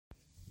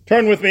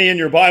Turn with me in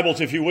your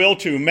Bibles, if you will,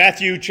 to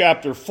Matthew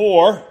chapter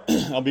 4.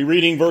 I'll be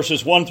reading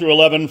verses 1 through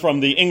 11 from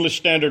the English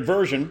Standard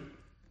Version.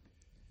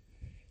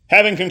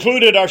 Having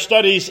concluded our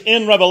studies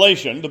in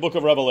Revelation, the book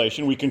of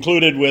Revelation, we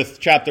concluded with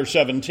chapter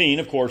 17.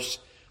 Of course,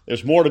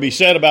 there's more to be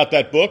said about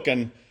that book,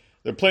 and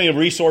there are plenty of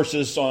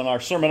resources on our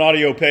Sermon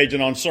Audio page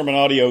and on Sermon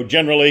Audio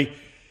generally,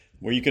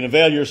 where you can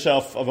avail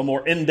yourself of a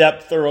more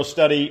in-depth, thorough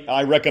study.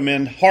 I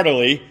recommend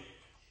heartily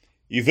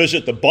you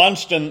visit the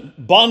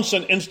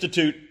Bahnsen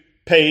Institute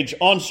page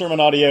on Sermon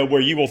Audio,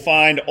 where you will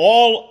find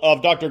all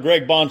of Dr.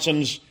 Greg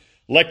Bahnsen's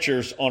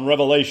lectures on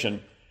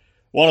Revelation,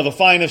 one of the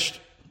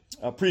finest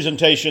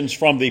presentations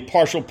from the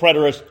partial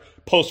preterist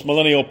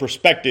postmillennial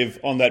perspective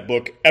on that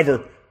book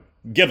ever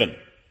given,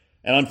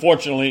 and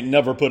unfortunately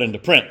never put into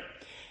print.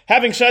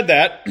 Having said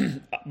that,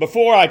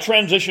 before I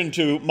transition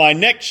to my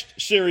next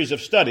series of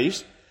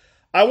studies,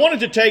 I wanted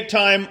to take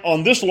time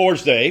on this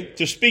Lord's Day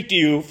to speak to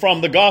you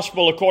from the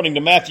Gospel according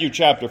to Matthew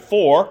chapter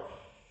 4,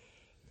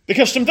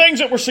 because some things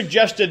that were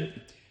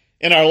suggested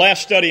in our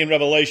last study in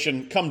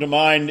Revelation come to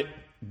mind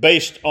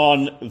based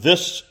on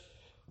this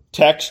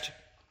text.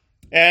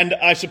 And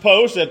I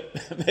suppose that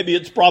maybe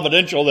it's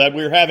providential that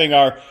we're having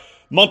our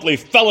monthly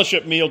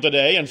fellowship meal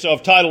today, and so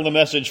I've titled the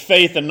message,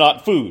 Faith and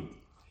Not Food.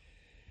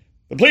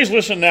 But please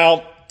listen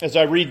now as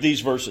I read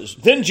these verses.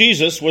 Then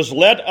Jesus was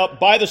led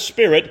up by the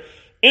Spirit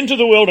into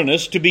the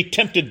wilderness to be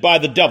tempted by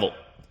the devil.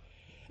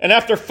 And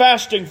after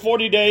fasting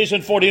 40 days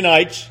and 40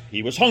 nights,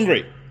 he was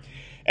hungry.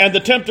 And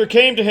the tempter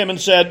came to him and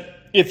said,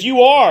 "If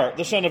you are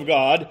the Son of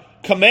God,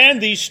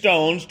 command these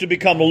stones to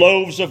become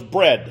loaves of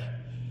bread."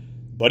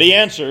 But he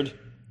answered,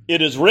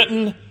 "It is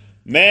written,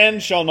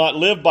 man shall not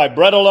live by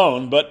bread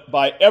alone, but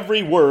by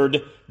every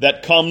word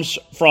that comes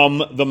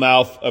from the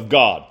mouth of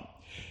God."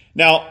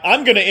 Now,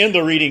 I'm going to end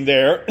the reading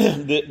there,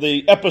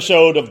 the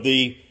episode of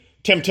the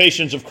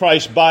temptations of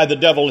Christ by the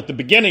devil at the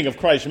beginning of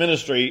Christ's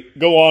ministry,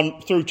 go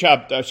on through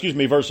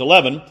verse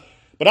 11.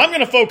 But I'm going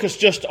to focus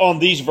just on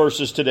these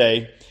verses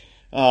today.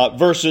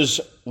 Verses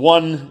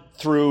 1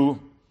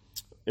 through,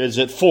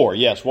 4?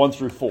 Yes, 1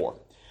 through 4.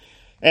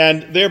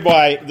 And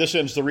thereby, this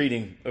ends the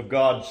reading of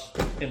God's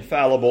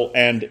infallible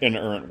and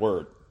inerrant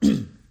word.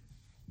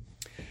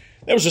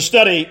 There was a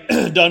study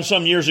done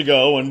some years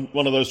ago in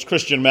one of those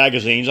Christian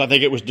magazines, I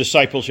think it was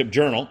Discipleship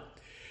Journal,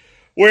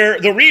 where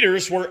the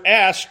readers were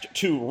asked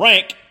to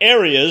rank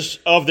areas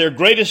of their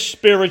greatest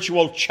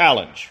spiritual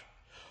challenge.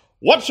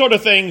 What sort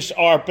of things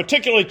are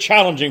particularly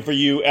challenging for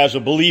you as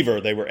a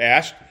believer, they were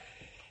asked.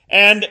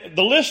 And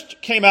the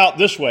list came out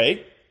this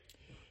way.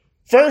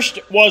 First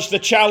was the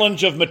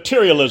challenge of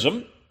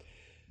materialism.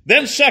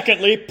 Then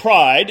secondly,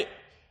 pride.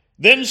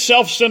 Then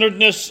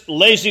self-centeredness,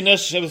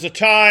 laziness. It was a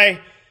tie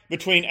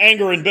between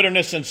anger and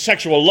bitterness and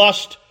sexual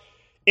lust,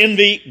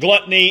 envy,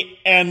 gluttony,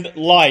 and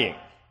lying.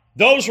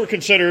 Those were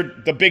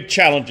considered the big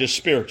challenges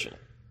spiritually.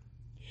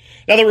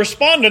 Now, the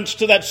respondents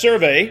to that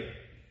survey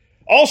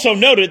also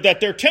noted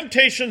that their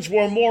temptations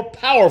were more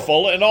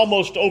powerful and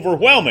almost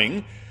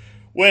overwhelming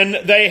when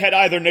they had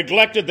either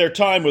neglected their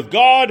time with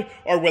God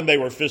or when they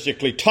were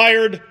physically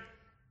tired.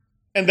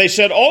 And they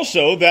said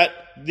also that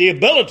the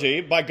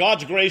ability, by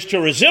God's grace, to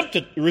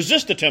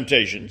resist the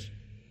temptations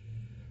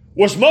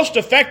was most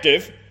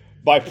effective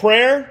by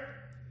prayer,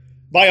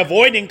 by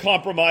avoiding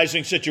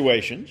compromising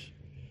situations,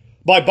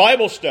 by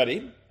Bible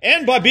study,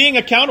 and by being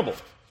accountable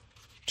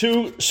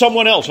to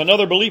someone else,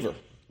 another believer.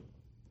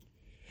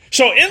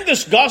 So in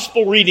this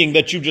gospel reading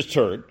that you just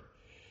heard,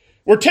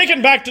 we're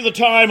taken back to the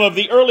time of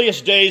the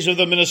earliest days of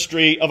the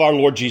ministry of our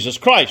Lord Jesus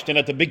Christ. And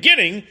at the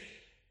beginning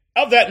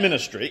of that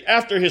ministry,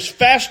 after his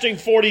fasting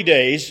 40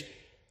 days,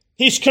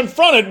 he's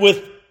confronted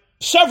with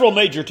several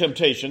major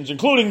temptations,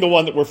 including the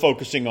one that we're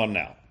focusing on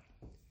now.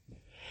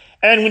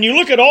 And when you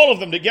look at all of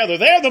them together,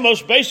 they are the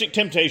most basic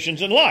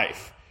temptations in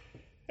life.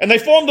 And they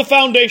form the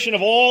foundation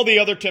of all the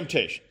other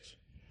temptations.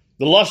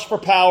 The lust for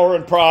power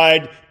and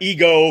pride,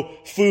 ego,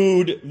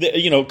 food,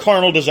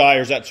 carnal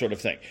desires, that sort of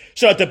thing.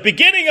 So at the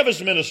beginning of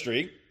his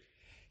ministry,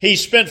 he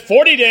spent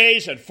 40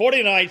 days and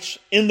 40 nights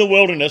in the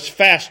wilderness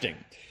fasting.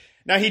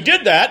 Now he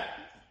did that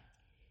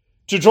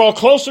to draw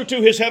closer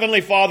to his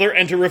heavenly Father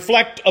and to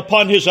reflect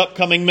upon his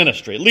upcoming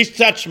ministry. At least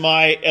that's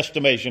my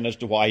estimation as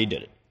to why he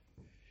did it.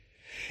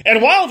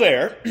 And while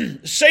there,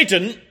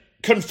 Satan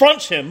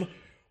confronts him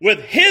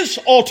with his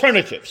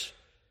alternatives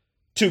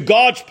to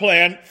God's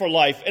plan for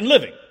life and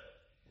living.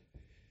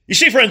 You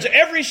see, friends,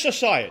 every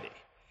society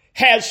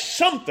has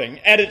something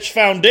at its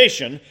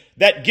foundation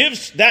that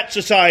gives that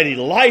society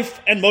life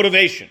and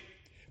motivation.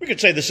 We could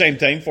say the same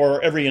thing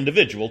for every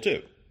individual,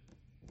 too.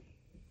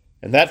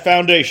 And that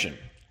foundation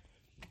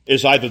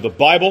is either the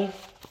Bible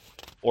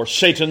or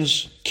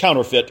Satan's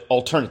counterfeit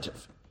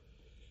alternative.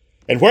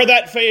 And when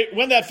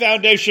that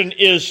foundation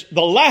is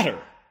the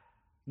latter,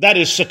 that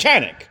is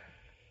satanic,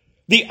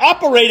 the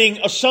operating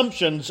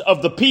assumptions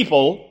of the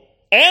people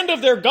and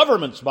of their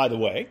governments, by the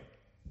way,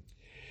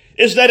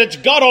 is that it's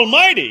God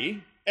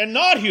Almighty and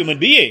not human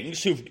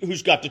beings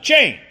who's got to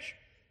change.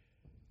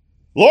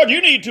 Lord,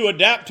 you need to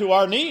adapt to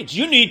our needs.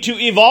 You need to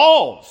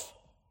evolve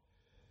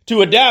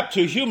to adapt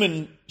to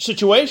human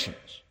situations.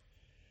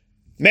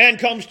 Man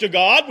comes to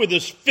God with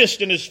his fist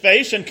in his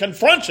face and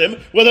confronts him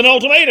with an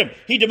ultimatum.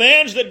 He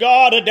demands that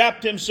God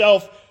adapt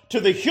himself to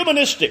the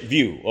humanistic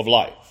view of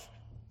life.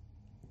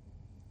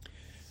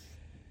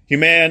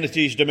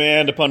 Humanity's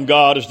demand upon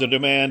God is the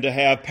demand to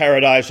have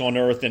paradise on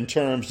earth in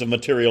terms of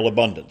material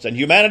abundance. And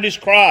humanity's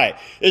cry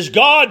is,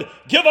 God,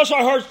 give us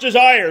our heart's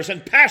desires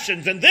and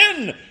passions, and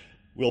then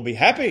we'll be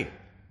happy.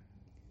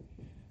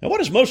 Now,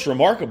 what is most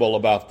remarkable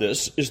about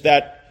this is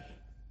that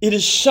it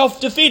is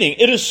self-defeating.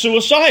 It is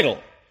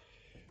suicidal.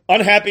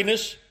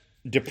 Unhappiness,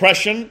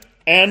 depression,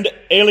 and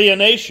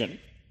alienation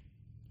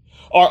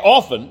are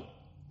often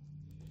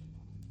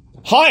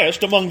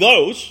highest among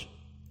those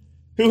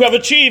who have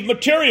achieved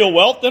material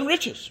wealth and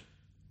riches.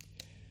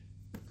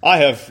 I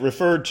have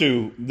referred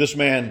to this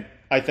man,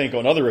 I think,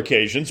 on other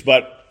occasions,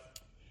 but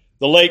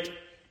the late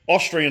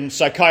Austrian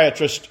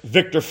psychiatrist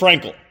Viktor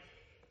Frankl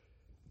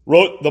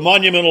wrote the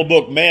monumental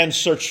book, Man's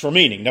Search for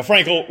Meaning. Now,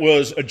 Frankl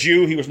was a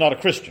Jew. He was not a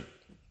Christian.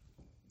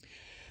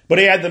 But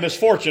he had the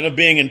misfortune of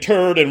being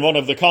interred in one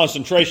of the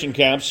concentration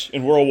camps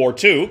in World War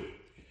II.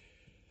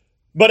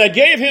 But it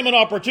gave him an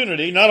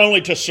opportunity not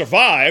only to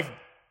survive,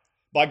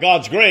 by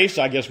God's grace,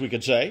 I guess we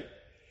could say,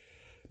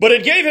 but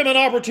it gave him an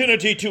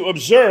opportunity to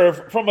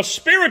observe from a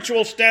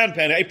spiritual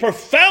standpoint, a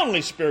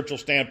profoundly spiritual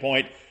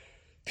standpoint,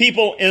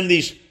 people in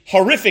these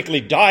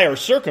horrifically dire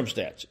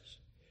circumstances.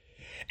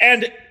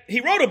 And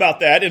he wrote about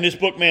that in his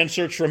book, Man's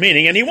Search for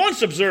Meaning, and he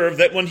once observed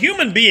that when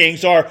human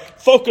beings are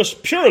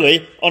focused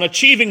purely on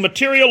achieving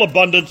material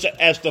abundance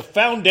as the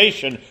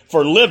foundation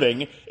for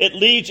living, it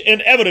leads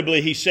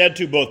inevitably, he said,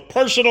 to both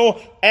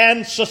personal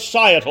and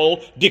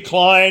societal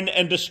decline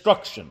and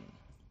destruction.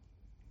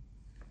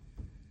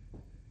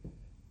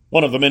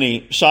 One of the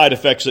many side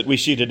effects that we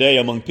see today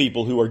among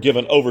people who are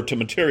given over to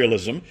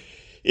materialism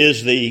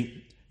is the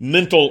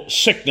mental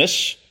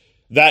sickness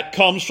that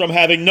comes from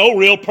having no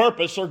real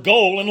purpose or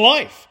goal in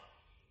life,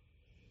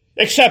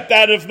 except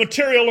that of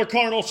material or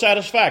carnal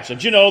satisfaction.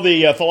 Do you know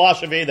the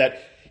philosophy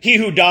that he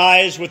who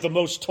dies with the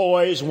most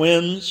toys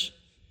wins?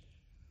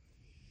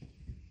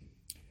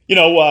 You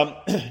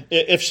know,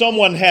 if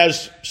someone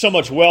has so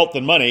much wealth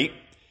and money,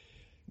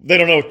 they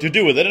don't know what to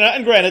do with it.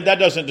 And granted, that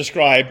doesn't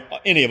describe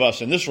any of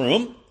us in this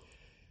room,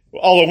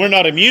 although we're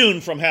not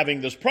immune from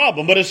having this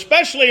problem, but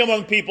especially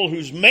among people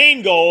whose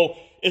main goal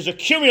is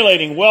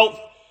accumulating wealth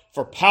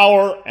for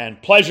power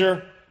and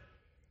pleasure.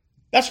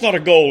 That's not a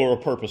goal or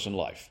a purpose in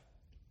life.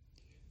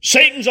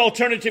 Satan's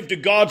alternative to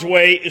God's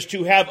way is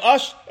to have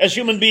us as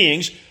human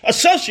beings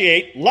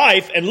associate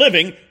life and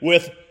living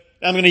with,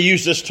 I'm going to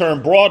use this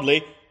term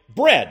broadly,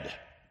 bread.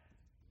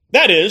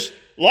 That is,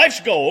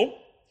 life's goal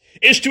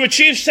is to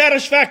achieve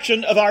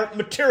satisfaction of our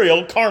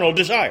material, carnal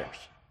desires.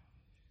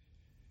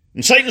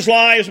 And Satan's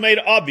lie is made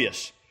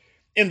obvious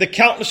in the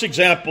countless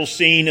examples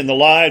seen in the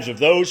lives of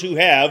those who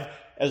have,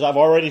 as I've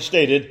already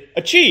stated,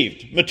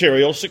 achieved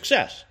material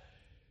success,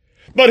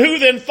 but who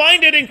then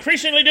find it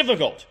increasingly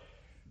difficult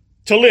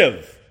to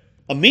live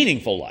a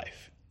meaningful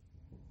life.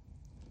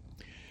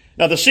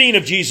 Now, the scene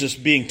of Jesus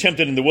being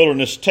tempted in the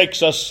wilderness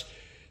takes us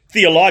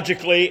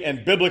theologically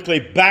and biblically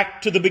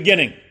back to the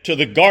beginning, to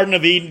the Garden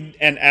of Eden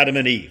and Adam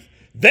and Eve.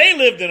 They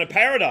lived in a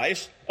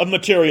paradise of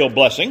material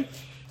blessing,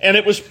 and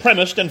it was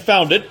premised and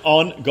founded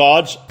on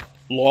God's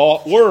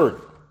law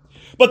word.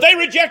 But they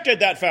rejected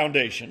that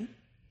foundation,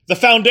 the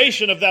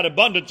foundation of that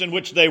abundance in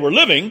which they were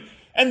living,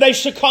 and they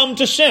succumbed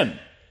to sin.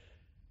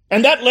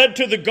 And that led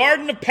to the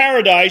Garden of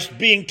Paradise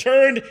being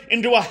turned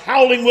into a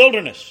howling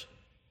wilderness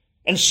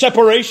and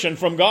separation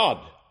from God.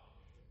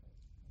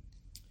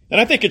 And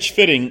I think it's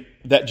fitting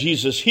that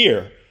Jesus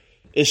here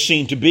is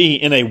seen to be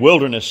in a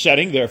wilderness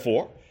setting,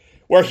 therefore,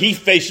 where he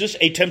faces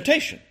a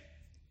temptation.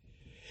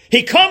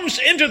 He comes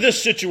into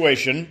this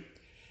situation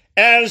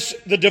as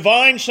the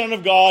divine Son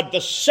of God,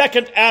 the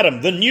second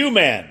Adam, the new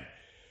man,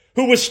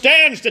 who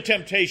withstands the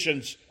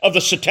temptations of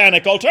the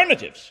satanic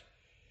alternatives.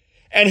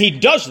 And he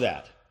does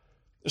that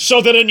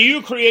so that a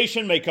new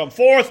creation may come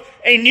forth,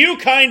 a new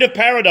kind of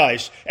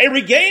paradise, a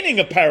regaining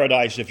of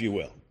paradise, if you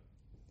will.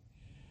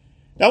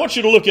 Now I want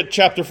you to look at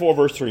chapter 4,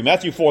 verse 3,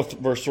 Matthew 4,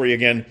 verse 3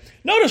 again.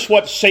 Notice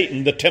what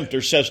Satan, the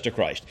tempter, says to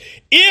Christ.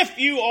 If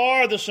you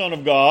are the Son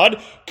of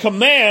God,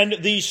 command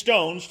these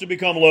stones to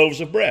become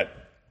loaves of bread.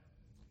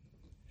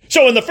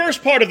 So in the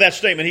first part of that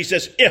statement, he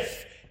says,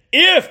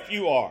 if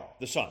you are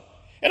the Son.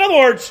 In other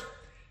words,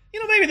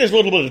 maybe there's a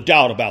little bit of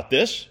doubt about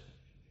this.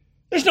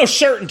 There's no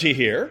certainty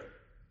here.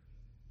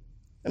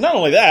 And not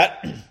only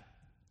that,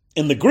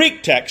 in the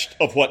Greek text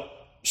of what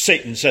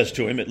Satan says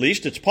to him, at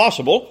least, it's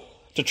possible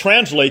to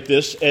translate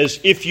this as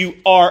if you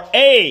are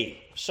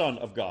a son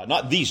of God,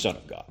 not the Son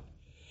of God.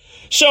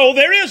 So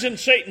there is in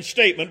Satan's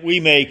statement, we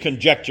may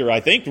conjecture, I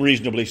think,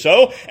 reasonably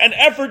so, an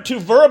effort to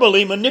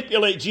verbally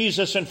manipulate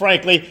Jesus and,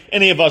 frankly,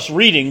 any of us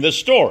reading this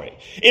story.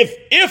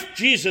 If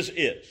Jesus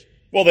is,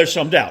 well, there's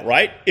some doubt,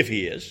 right? If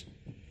he is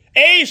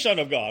a Son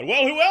of God,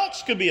 well, who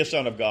else could be a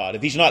Son of God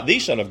if he's not the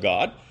Son of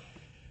God?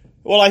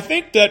 Well, I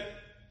think that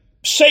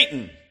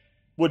Satan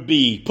would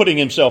be putting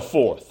himself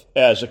forth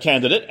as a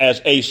candidate,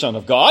 as a son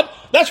of God.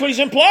 That's what he's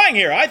implying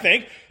here, I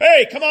think.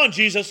 Hey, come on,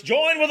 Jesus,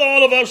 join with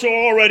all of us who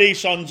are already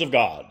sons of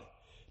God.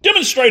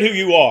 Demonstrate who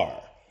you are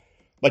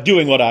by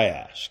doing what I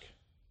ask.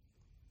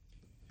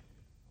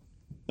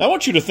 Now, I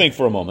want you to think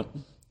for a moment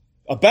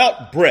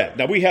about bread.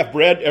 Now, we have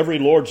bread every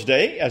Lord's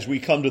Day as we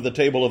come to the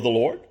table of the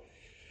Lord.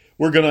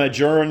 We're going to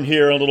adjourn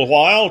here a little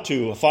while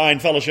to a fine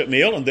fellowship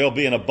meal, and there'll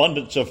be an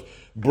abundance of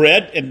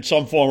bread in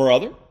some form or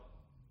other.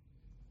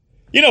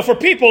 You know, for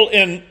people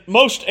in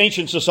most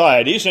ancient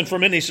societies, and for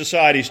many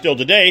societies still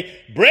today,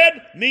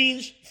 bread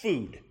means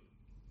food.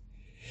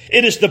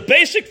 It is the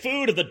basic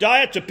food of the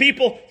diets of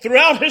people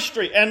throughout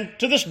history and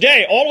to this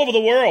day all over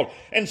the world.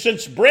 And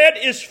since bread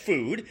is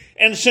food,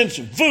 and since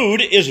food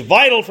is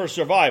vital for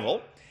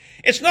survival,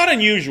 it's not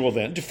unusual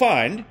then to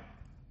find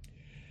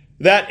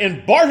that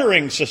in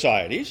bartering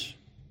societies,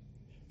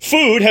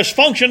 food has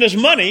functioned as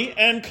money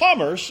and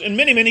commerce in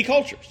many, many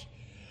cultures.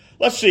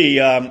 Let's see,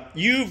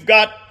 you've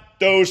got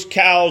those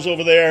cows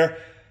over there.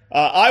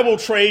 I will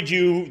trade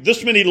you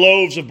this many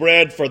loaves of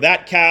bread for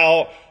that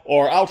cow,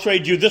 or I'll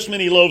trade you this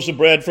many loaves of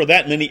bread for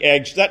that many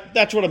eggs.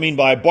 That's what I mean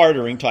by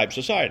bartering type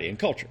society and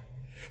culture.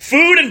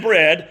 Food and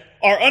bread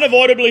are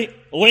unavoidably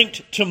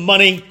linked to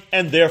money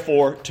and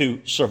therefore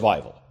to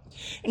survival.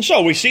 And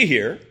so we see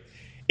here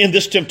in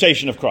this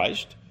temptation of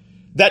Christ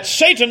that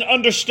Satan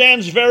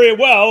understands very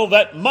well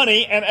that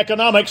money and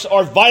economics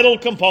are vital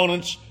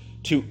components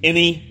to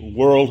any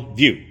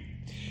worldview.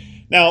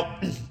 Now,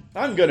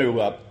 I'm going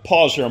to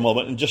pause here a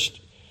moment and just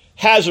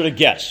hazard a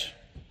guess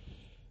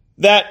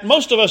that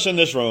most of us in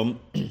this room,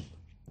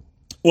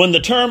 when the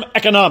term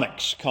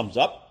economics comes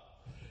up,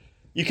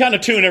 you kind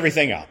of tune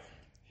everything out.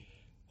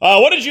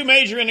 What did you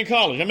major in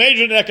college? I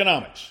majored in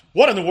economics.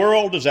 What in the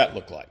world does that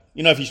look like?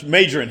 You know, if you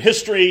major in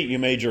history, you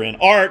major in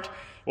art,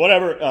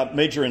 whatever,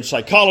 major in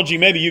psychology,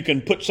 maybe you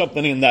can put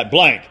something in that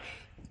blank.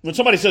 When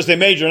somebody says they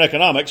major in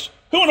economics,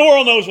 who in the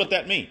world knows what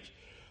that means?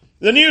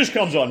 The news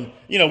comes on.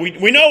 You know,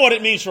 we know what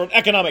it means for an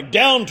economic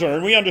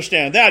downturn. We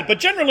understand that. But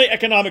generally,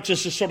 economics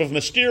is this sort of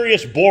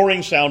mysterious,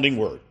 boring-sounding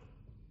word.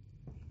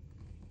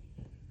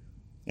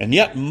 And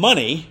yet,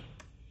 money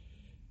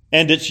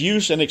and its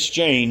use and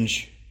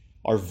exchange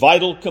are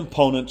vital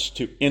components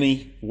to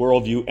any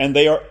worldview, and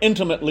they are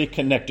intimately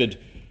connected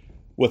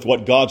with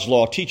what God's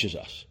law teaches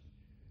us.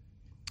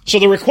 So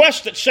the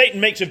request that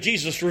Satan makes of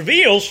Jesus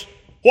reveals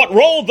what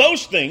role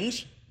those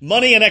things,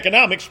 money and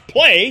economics,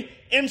 play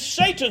in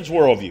Satan's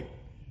worldview.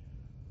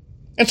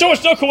 And so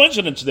it's no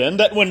coincidence then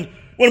that when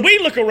we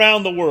look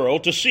around the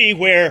world to see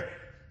where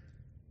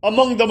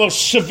among the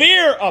most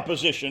severe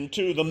opposition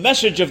to the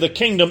message of the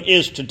kingdom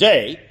is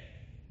today,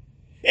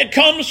 it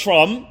comes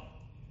from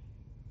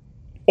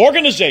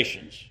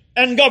organizations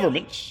and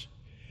governments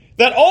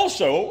that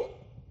also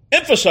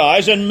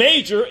emphasize and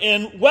major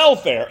in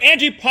welfare,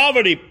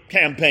 anti-poverty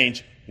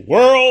campaigns,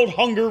 world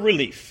hunger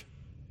relief.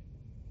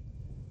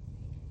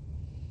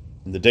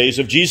 In the days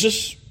of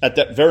Jesus, at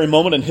that very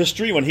moment in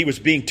history when he was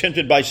being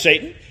tempted by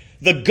Satan,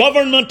 the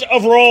government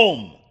of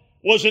Rome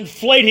was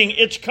inflating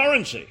its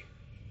currency.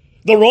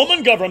 The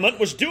Roman government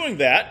was doing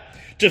that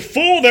to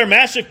fool their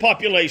massive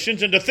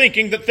populations into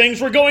thinking that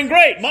things were going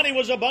great. Money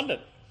was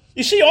abundant.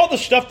 You see, all the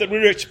stuff that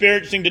we're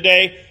experiencing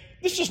today,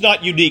 this is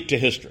not unique to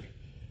history.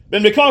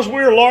 And because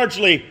we're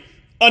largely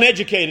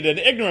uneducated and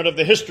ignorant of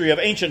the history of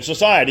ancient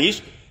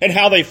societies and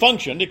how they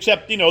functioned,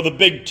 except, the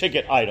big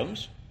ticket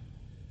items,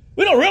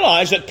 we don't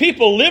realize that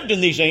people lived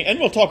in these, and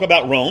we'll talk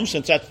about Rome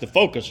since that's the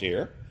focus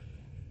here.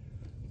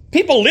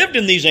 People lived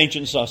in these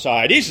ancient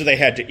societies. They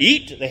had to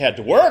eat, they had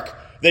to work.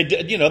 They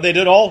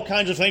did all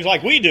kinds of things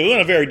like we do in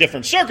a very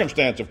different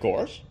circumstance, of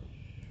course.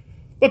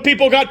 But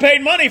people got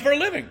paid money for a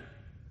living.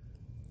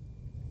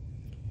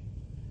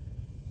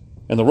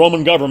 And the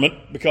Roman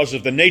government, because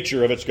of the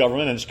nature of its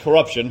government and its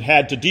corruption,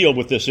 had to deal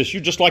with this issue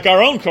just like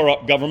our own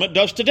corrupt government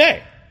does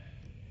today.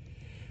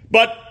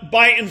 But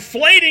by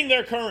inflating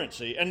their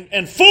currency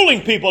and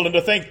fooling people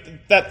into think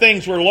that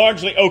things were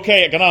largely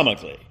okay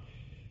economically,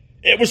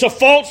 it was a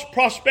false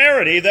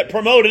prosperity that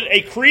promoted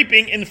a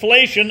creeping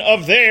inflation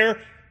of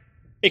their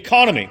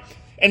economy.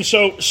 And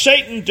so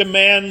Satan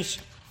demands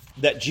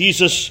that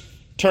Jesus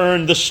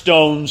turn the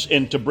stones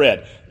into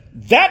bread.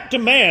 That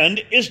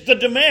demand is the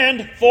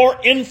demand for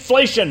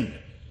inflation,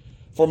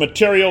 for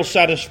material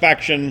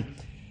satisfaction,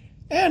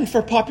 and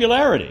for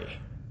popularity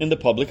in the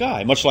public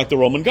eye, much like the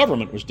Roman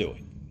government was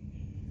doing.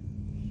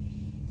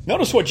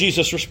 Notice what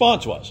Jesus'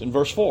 response was in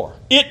verse 4.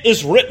 It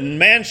is written,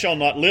 man shall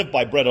not live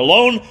by bread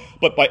alone,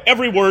 but by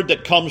every word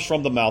that comes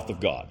from the mouth of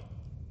God.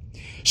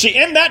 See,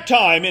 in that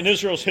time in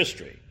Israel's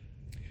history,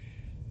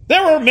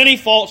 there were many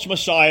false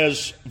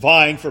messiahs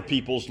vying for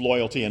people's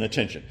loyalty and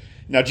attention.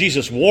 Now,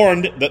 Jesus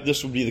warned that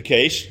this would be the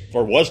case,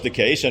 or was the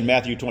case, in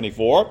Matthew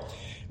 24.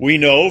 We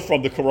know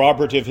from the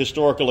corroborative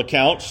historical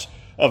accounts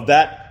of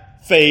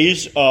that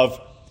phase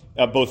of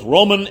both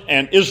Roman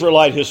and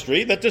Israelite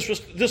history that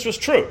this was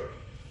true.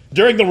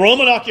 During the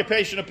Roman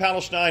occupation of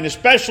Palestine,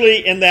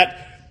 especially in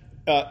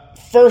that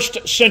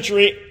first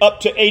century up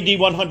to AD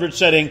 100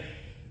 setting,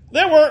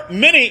 There were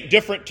many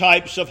different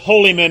types of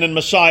holy men and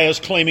messiahs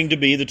claiming to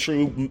be the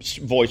true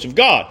voice of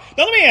God.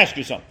 Now let me ask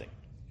you something.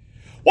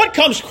 What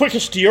comes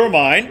quickest to your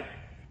mind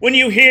when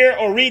you hear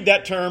or read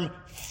that term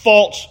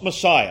false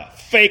messiah,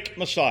 fake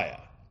messiah?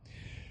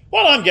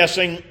 Well, I'm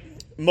guessing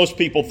most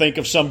people think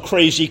of some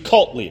crazy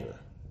cult leader.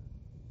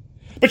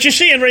 But you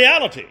see, in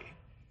reality,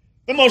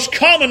 the most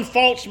common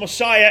false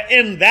messiah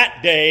in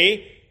that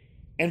day,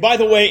 and by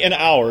the way, in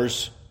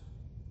ours,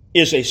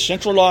 is a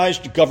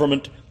centralized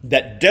government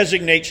that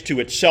designates to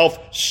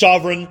itself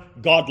sovereign,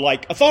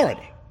 godlike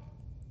authority.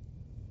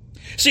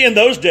 See, in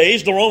those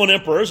days, the Roman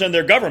emperors and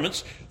their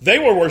governments, they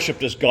were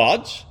worshipped as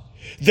gods.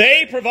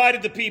 They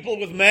provided the people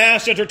with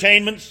mass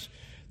entertainments,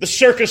 the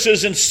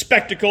circuses and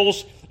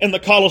spectacles in the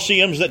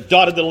Colosseums that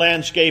dotted the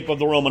landscape of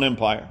the Roman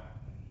Empire.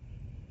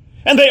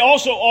 And they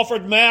also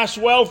offered mass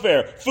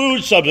welfare,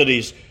 food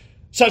subsidies,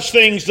 such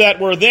things that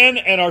were then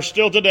and are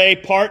still today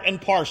part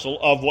and parcel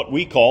of what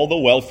we call the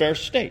welfare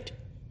state.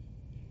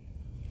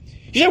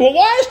 You say, well,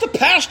 why is the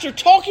pastor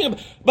talking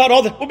about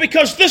all that? Well,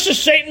 because this is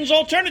Satan's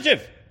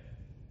alternative.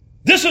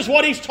 This is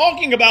what he's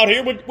talking about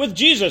here with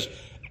Jesus.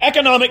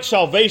 Economic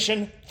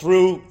salvation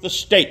through the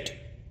state.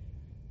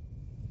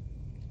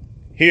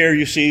 Here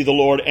you see the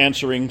Lord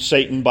answering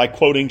Satan by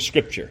quoting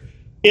Scripture.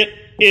 It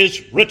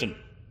is written.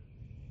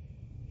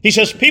 He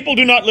says, people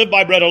do not live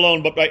by bread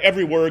alone, but by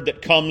every word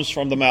that comes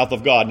from the mouth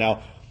of God.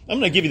 Now, I'm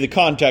going to give you the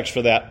context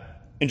for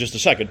that in just a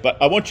second,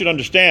 but I want you to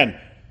understand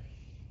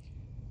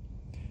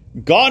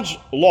God's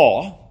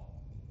law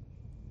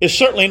is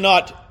certainly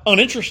not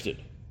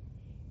uninterested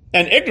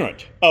and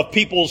ignorant of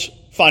people's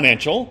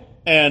financial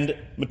and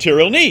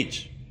material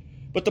needs.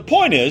 But the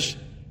point is,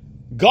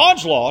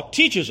 God's law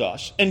teaches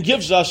us and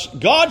gives us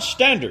God's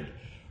standard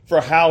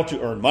for how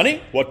to earn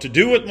money, what to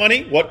do with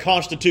money, what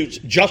constitutes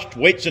just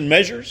weights and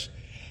measures,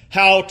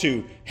 how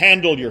to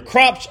handle your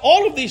crops.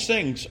 All of these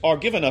things are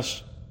given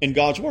us in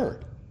God's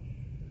Word.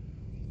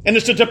 And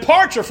it's a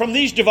departure from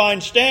these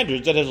divine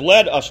standards that has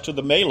led us to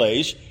the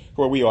melees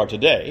where we are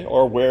today,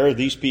 or where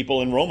these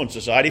people in Roman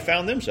society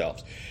found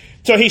themselves.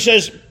 So he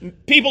says,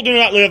 people do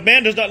not live,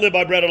 man does not live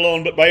by bread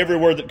alone, but by every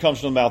word that comes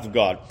from the mouth of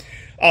God.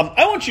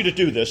 I want you to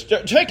do this.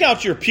 Take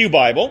out your pew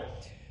Bible.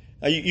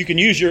 You can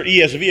use your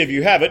ESV if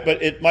you have it,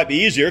 but it might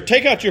be easier.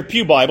 Take out your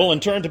pew Bible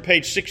and turn to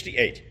page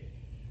 68.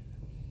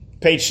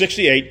 Page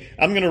 68,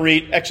 I'm going to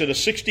read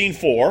Exodus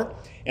 16:4,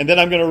 and then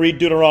I'm going to read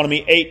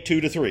Deuteronomy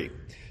 8:2-3.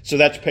 So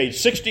that's page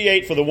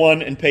 68 for the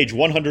one and page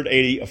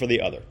 180 for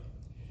the other.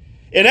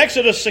 In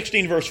Exodus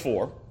 16, verse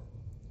 4,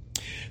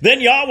 then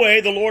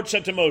Yahweh, the Lord,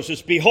 said to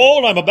Moses,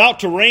 behold, I'm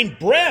about to rain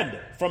bread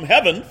from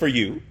heaven for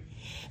you,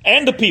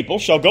 and the people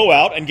shall go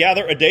out and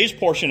gather a day's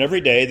portion every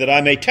day, that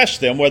I may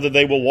test them whether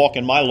they will walk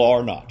in my law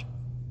or not.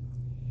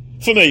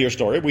 Familiar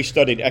story. We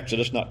studied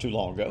Exodus not too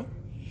long ago.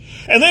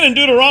 And then in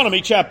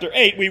Deuteronomy chapter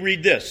 8, we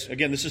read this.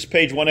 Again, this is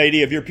page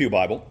 180 of your pew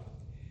Bible.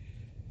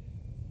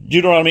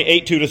 Deuteronomy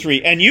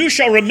 8:2-3. And you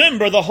shall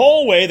remember the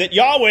whole way that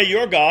Yahweh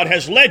your God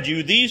has led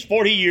you these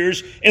 40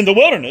 years in the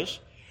wilderness,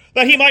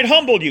 that he might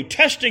humble you,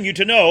 testing you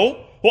to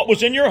know what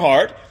was in your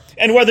heart,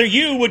 and whether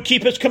you would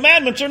keep his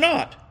commandments or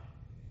not.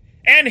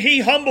 And he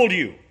humbled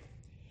you,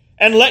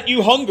 and let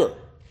you hunger,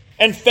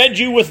 and fed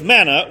you with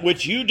manna,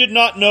 which you did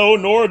not know,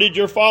 nor did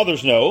your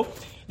fathers know,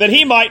 that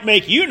he might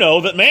make you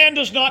know that man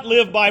does not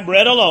live by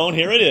bread alone,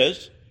 here it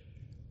is,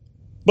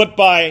 but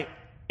by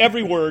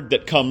every word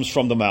that comes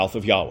from the mouth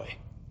of Yahweh.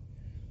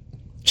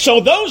 So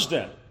those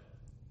then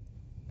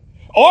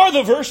are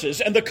the verses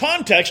and the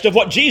context of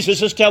what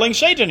Jesus is telling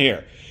Satan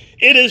here.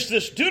 It is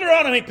this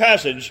Deuteronomy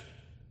passage.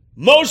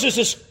 Moses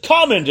is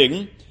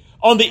commenting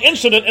on the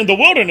incident in the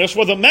wilderness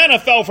where the manna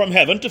fell from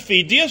heaven to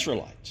feed the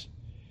Israelites.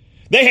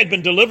 They had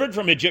been delivered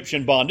from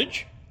Egyptian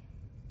bondage.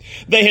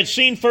 They had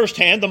seen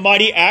firsthand the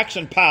mighty acts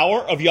and power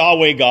of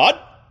Yahweh God,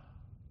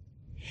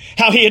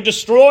 how he had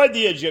destroyed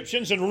the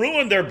Egyptians and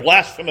ruined their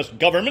blasphemous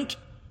government.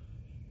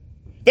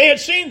 They had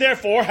seen,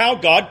 therefore, how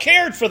God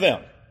cared for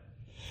them.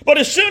 But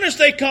as soon as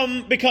they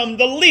become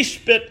the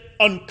least bit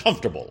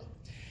uncomfortable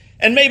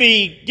and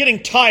maybe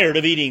getting tired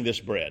of eating this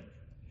bread,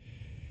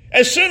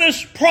 as soon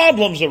as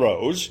problems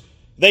arose,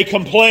 they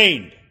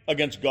complained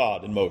against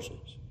God and Moses.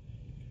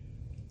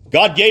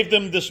 God gave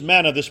them this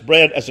manna, this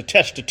bread, as a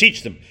test to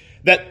teach them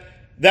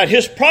that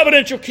his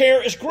providential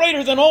care is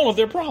greater than all of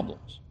their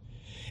problems.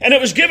 And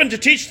it was given to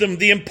teach them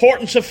the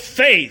importance of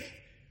faith.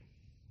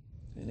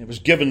 And it was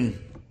given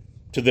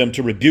to them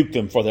to rebuke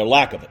them for their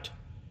lack of it.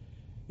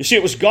 You see,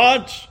 it was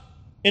God's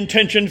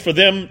intention for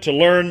them to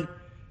learn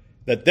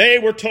that they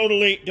were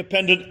totally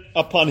dependent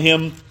upon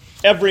him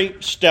every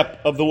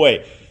step of the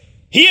way.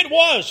 He it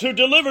was who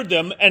delivered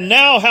them, and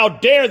now how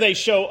dare they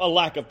show a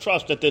lack of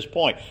trust at this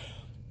point.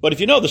 But if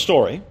you know the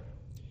story,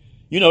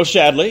 you know,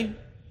 sadly,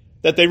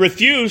 that they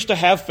refused to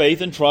have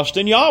faith and trust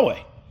in Yahweh.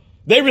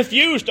 They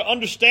refused to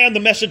understand the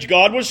message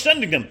God was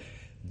sending them.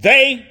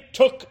 They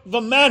took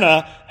the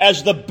manna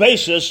as the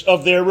basis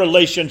of their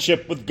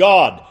relationship with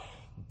God.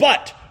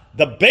 But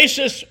the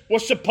basis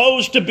was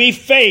supposed to be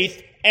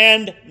faith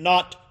and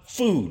not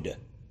food.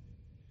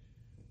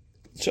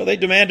 So they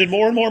demanded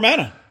more and more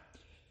manna.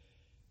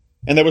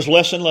 and there was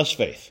less and less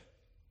faith.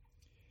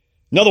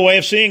 Another way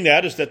of seeing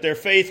that is that their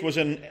faith was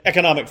in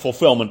economic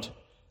fulfillment,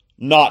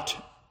 not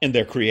in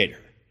their Creator.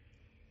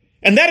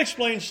 And that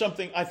explains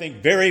something, I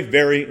think, very,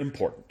 very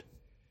important.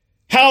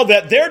 How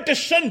that their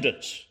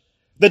descendants,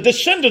 the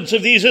descendants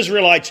of these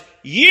Israelites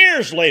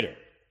years later,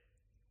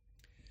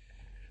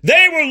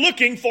 they were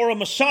looking for a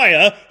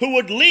Messiah who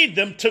would lead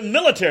them to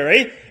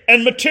military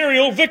and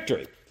material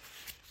victory.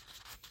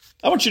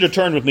 I want you to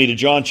turn with me to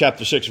John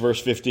chapter 6,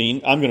 verse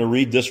 15. I'm going to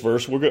read this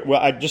verse.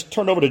 I just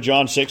turned over to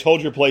John 6.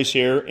 Hold your place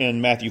here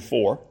in Matthew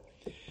 4.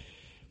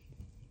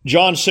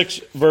 John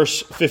 6,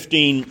 verse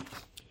 15.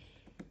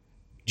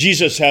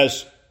 Jesus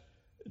has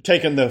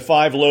taken the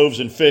 5 loaves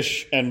and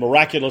fish and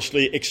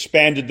miraculously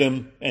expanded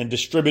them and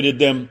distributed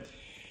them.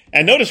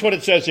 And notice what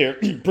it says here.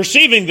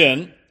 Perceiving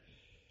then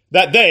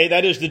that they,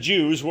 that is the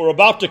Jews, were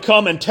about to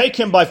come and take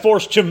him by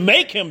force to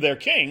make him their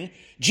king,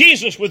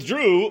 Jesus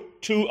withdrew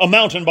to a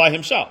mountain by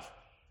himself.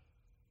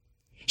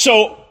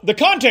 So the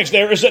context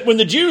there is that when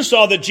the Jews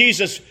saw that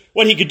Jesus,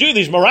 what he could do,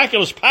 these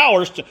miraculous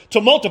powers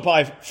to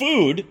multiply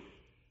food,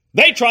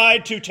 they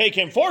tried to take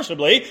him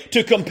forcibly,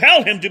 to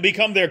compel him to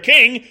become their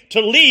king, to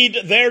lead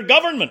their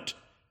government.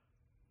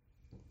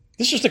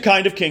 This is the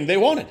kind of king they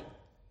wanted.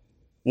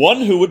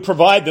 One who would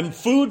provide them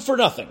food for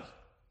nothing.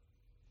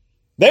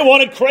 They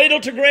wanted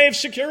cradle-to-grave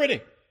security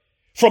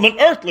from an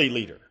earthly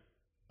leader,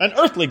 an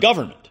earthly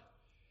government.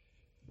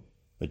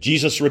 But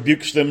Jesus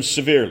rebukes them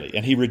severely,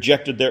 and he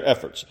rejected their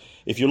efforts.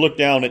 If you look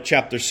down at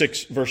chapter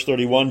 6, verse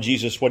 31,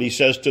 Jesus, what he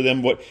says to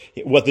them,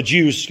 what the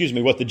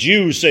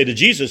Jews say to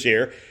Jesus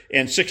here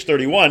in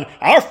 6:31,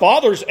 our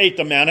fathers ate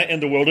the manna in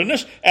the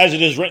wilderness, as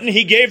it is written,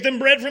 he gave them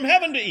bread from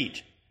heaven to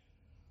eat.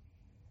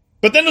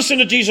 But then listen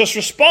to Jesus'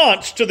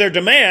 response to their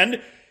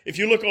demand. If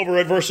you look over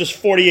at verses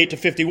 48 to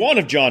 51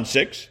 of John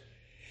 6,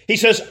 he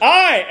says,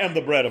 I am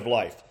the bread of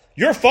life.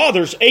 Your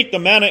fathers ate the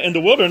manna in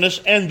the wilderness,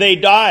 and they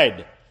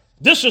died.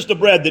 This is the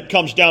bread that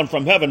comes down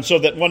from heaven, so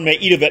that one may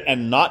eat of it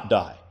and not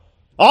die.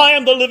 I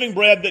am the living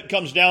bread that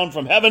comes down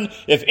from heaven.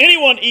 If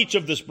anyone eats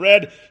of this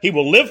bread, he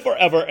will live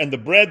forever, and the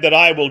bread that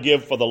I will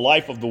give for the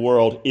life of the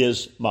world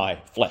is my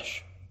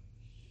flesh.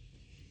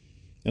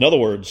 In other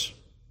words,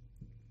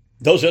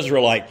 those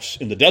Israelites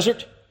in the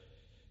desert,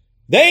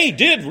 they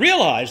did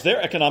realize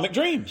their economic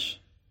dreams.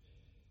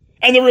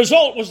 And the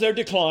result was their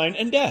decline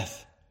and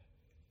death.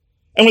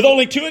 And with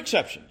only 2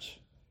 exceptions,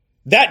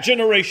 that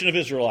generation of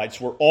Israelites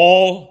were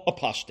all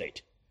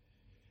apostate.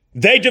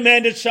 They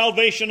demanded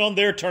salvation on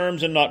their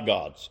terms and not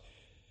God's.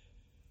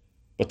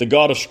 But the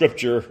God of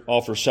Scripture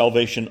offers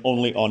salvation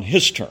only on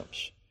his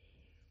terms.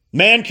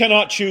 Man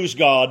cannot choose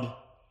God.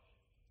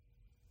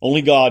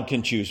 Only God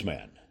can choose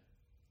man.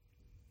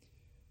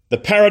 The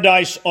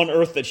paradise on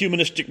earth that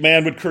humanistic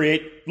man would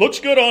create looks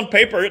good on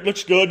paper. It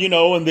looks good, in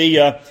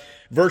the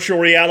virtual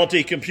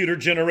reality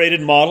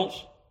computer-generated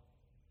models.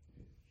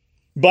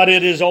 But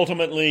it is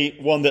ultimately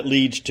one that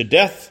leads to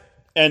death,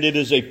 and it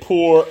is a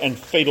poor and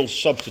fatal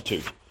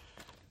substitute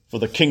for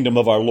the kingdom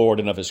of our Lord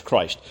and of his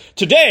Christ.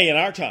 Today, in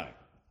our time,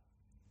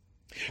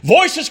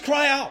 voices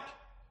cry out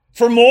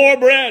for more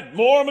bread,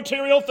 more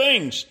material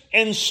things,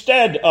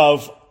 instead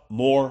of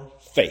more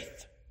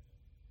faith.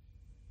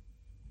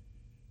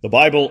 The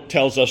Bible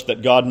tells us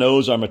that God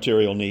knows our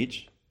material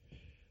needs.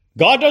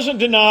 God doesn't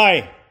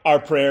deny our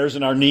prayers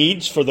and our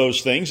needs for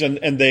those things and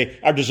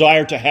our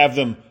desire to have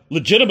them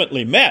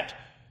legitimately met.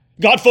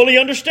 God fully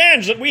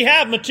understands that we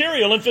have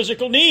material and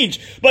physical needs,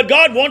 but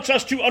God wants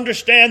us to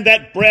understand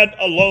that bread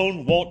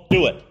alone won't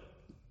do it.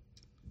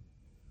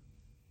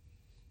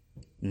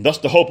 And thus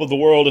the hope of the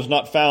world is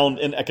not found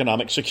in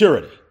economic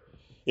security.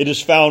 It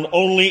is found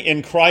only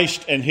in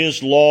Christ and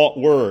his law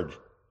word.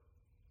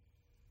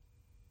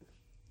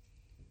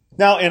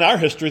 Now, in our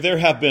history, there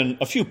have been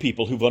a few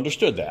people who've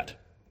understood that.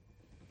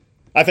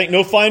 I think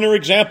no finer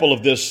example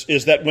of this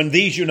is that when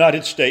these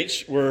United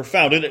States were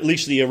founded, at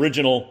least the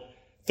original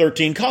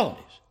 13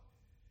 colonies,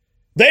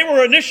 they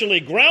were initially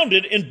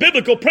grounded in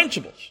biblical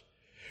principles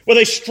with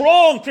a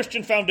strong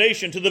Christian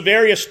foundation to the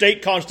various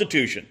state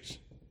constitutions.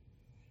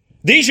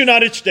 These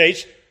United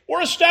States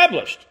were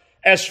established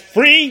as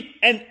free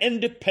and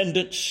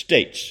independent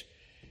states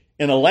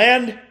in a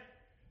land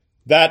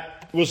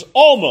that was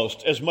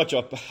almost as much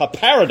a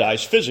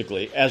paradise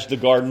physically as the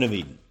Garden of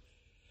Eden.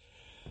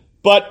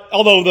 But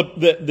although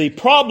the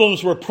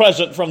problems were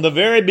present from the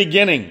very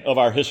beginning of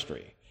our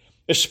history,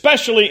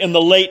 especially in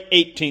the late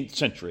 18th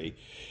century,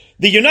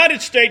 the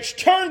United States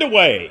turned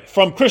away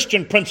from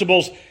Christian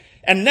principles,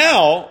 and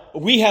now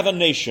we have a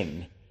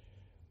nation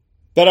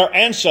that our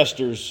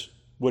ancestors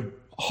would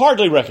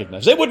hardly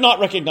recognize. They would not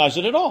recognize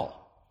it at all.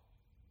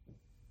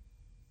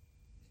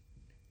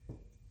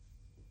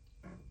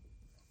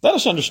 Let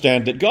us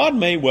understand that God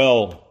may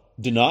well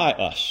deny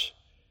us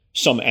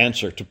some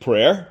answer to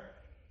prayer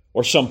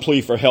or some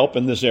plea for help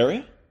in this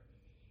area.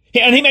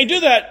 And he may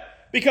do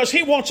that because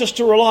he wants us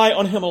to rely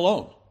on him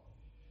alone.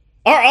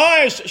 Our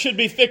eyes should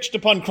be fixed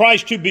upon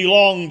Christ, who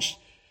belongs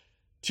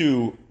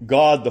to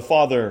God the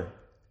Father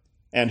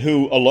and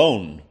who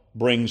alone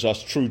brings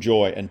us true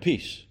joy and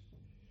peace.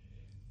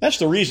 That's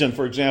the reason,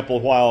 for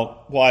example,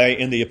 why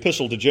in the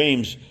epistle to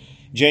James,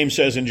 James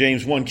says in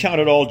James 1,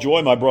 "Count it all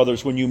joy, my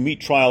brothers, when you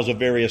meet trials of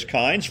various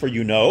kinds, for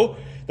you know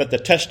that the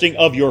testing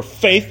of your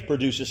faith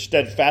produces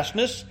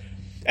steadfastness.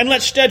 And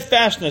let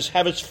steadfastness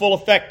have its full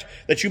effect,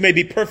 that you may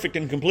be perfect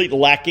and complete,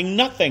 lacking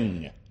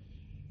nothing."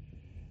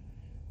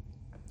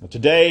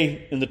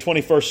 Today, in the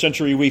 21st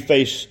century, we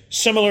face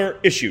similar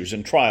issues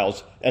and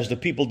trials as the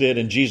people did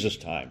in Jesus'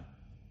 time.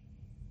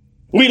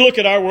 We look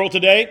at our world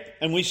today,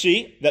 and we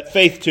see that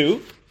faith,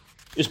 too,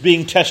 is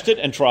being tested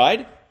and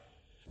tried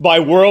by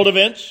world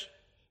events,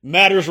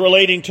 matters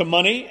relating to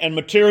money and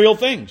material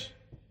things.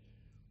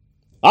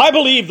 I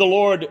believe the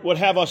Lord would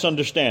have us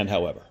understand,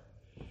 however,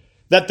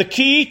 that the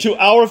key to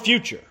our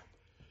future,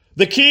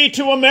 the key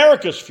to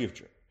America's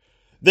future,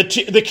 the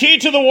key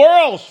to the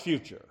world's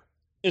future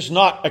is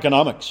not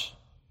economics.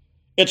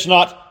 It's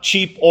not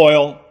cheap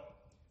oil.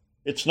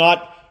 It's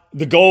not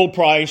the gold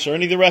price or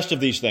any of the rest of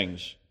these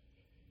things.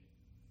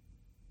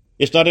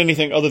 It's not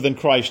anything other than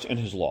Christ and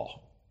His law.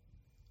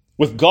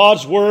 With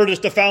God's Word as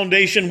the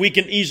foundation, we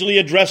can easily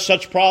address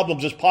such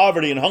problems as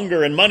poverty and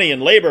hunger and money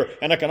and labor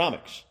and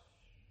economics.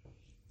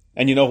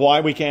 And you know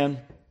why we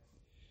can?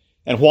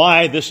 And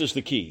why this is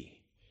the key?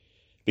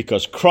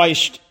 Because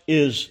Christ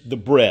is the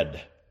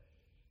bread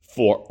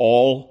for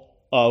all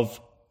of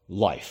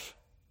life.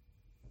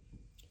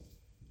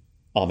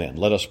 Amen.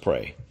 Let us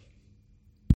pray.